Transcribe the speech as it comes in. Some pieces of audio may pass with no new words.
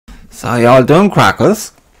So how y'all doing,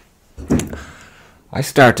 crackers? I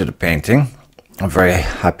started a painting. I'm very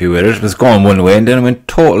happy with it. It was going one way and then it went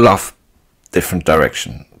total off different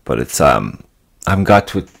direction. But it's I haven't got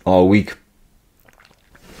to it all week.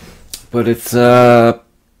 But it's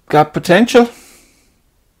got potential.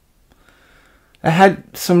 I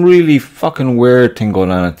had some really fucking weird thing going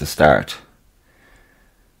on at the start.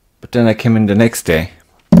 But then I came in the next day.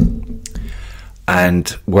 And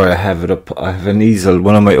where I have it up, I have an easel,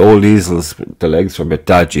 one of my old easels, the legs were a bit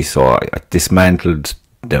dodgy, so I dismantled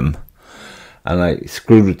them and I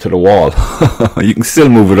screwed it to the wall. You can still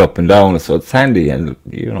move it up and down, so it's handy, and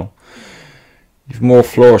you know, you have more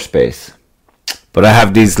floor space. But I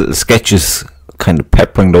have these little sketches kind of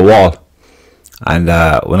peppering the wall. And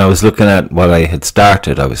when I was looking at what I had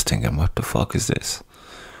started, I was thinking, what the fuck is this?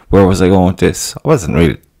 Where was I going with this? I wasn't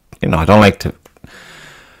really, you know, I don't like to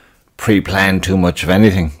pre-plan too much of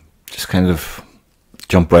anything. Just kind of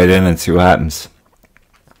jump right in and see what happens.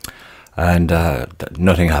 And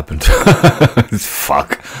nothing happened.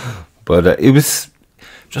 Fuck. But it was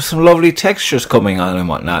just some lovely textures coming on and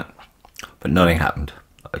whatnot. But nothing happened.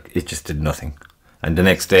 Like, it just did nothing. And the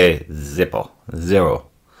next day, zero.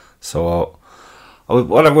 So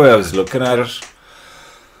whatever way I was looking at it,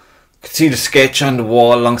 could see the sketch on the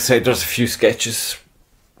wall alongside. There's a few sketches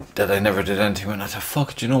that I never did anything with. I thought,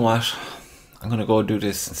 fuck it, you know what? I'm going to go do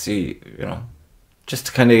this and see, you know, just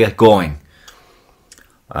to kind of get going.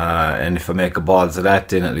 And if I make a balls of that,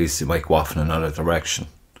 then at least it might go off in another direction.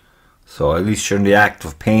 So at least you're in the act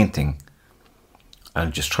of painting.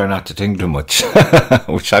 And just try not to think too much.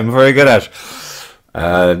 Which I'm very good at.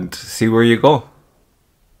 And see where you go.